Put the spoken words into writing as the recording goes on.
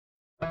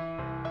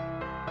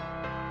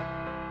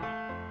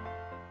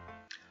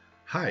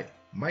Hi,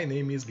 my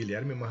name is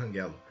Guilherme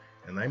Maranghello,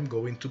 and I'm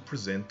going to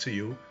present to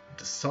you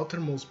the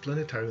Southernmost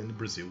planetarium in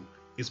Brazil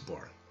is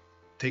born.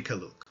 Take a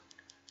look.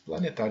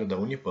 Planetário da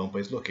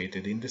Unipampa is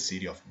located in the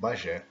city of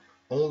Bagé,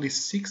 only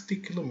 60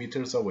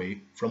 kilometers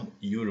away from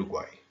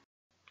Uruguay.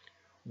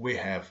 We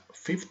have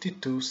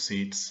 52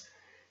 seats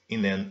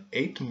in an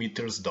 8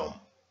 meters dome.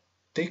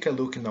 Take a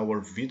look in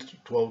our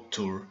virtual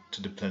tour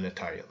to the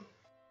planetarium.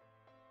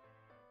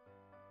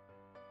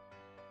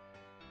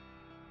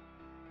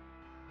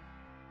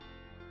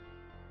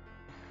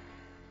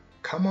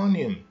 Come on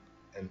in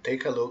and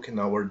take a look in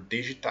our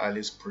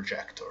Digitalis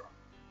projector.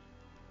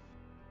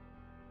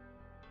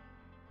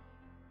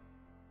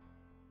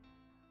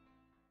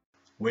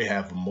 We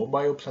have a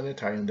mobile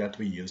planetarium that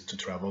we use to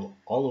travel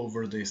all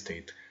over the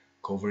state,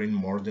 covering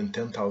more than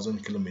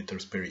 10,000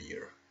 kilometers per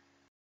year.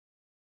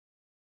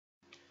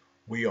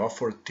 We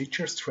offer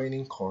teachers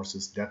training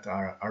courses that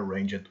are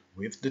arranged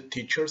with the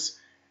teachers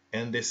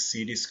and the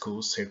city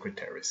school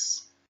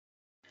secretaries.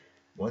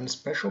 One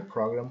special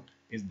program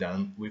is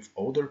done with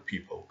older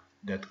people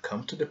that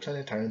come to the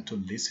planetarium to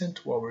listen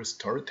to our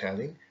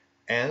storytelling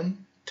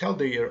and tell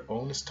their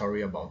own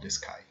story about the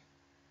sky.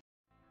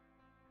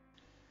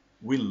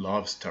 We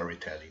love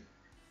storytelling,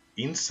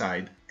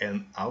 inside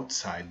and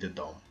outside the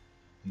dome,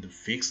 in the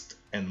fixed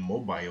and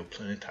mobile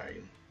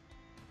planetarium.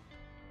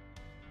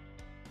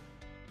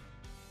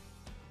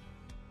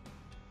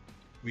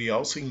 We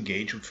also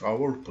engage with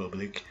our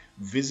public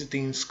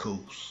visiting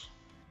schools.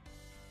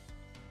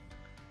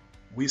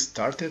 We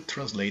started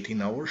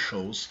translating our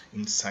shows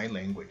in sign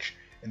language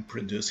and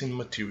producing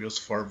materials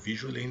for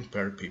visually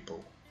impaired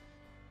people.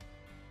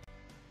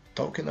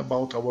 Talking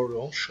about our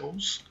own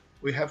shows,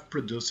 we have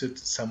produced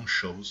some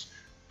shows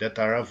that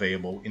are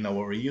available in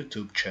our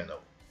YouTube channel.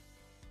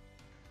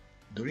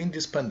 During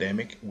this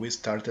pandemic, we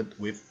started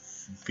with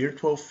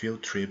virtual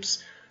field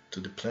trips to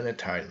the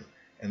planetarium,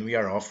 and we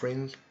are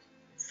offering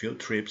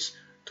field trips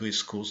to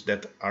schools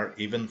that are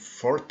even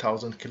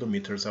 4,000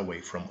 kilometers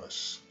away from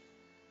us.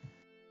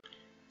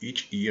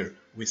 Each year,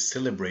 we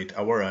celebrate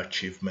our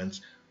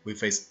achievements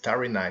with a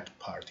Starry Night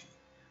party,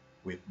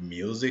 with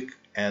music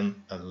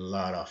and a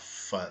lot of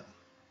fun.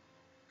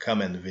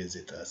 Come and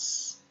visit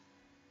us.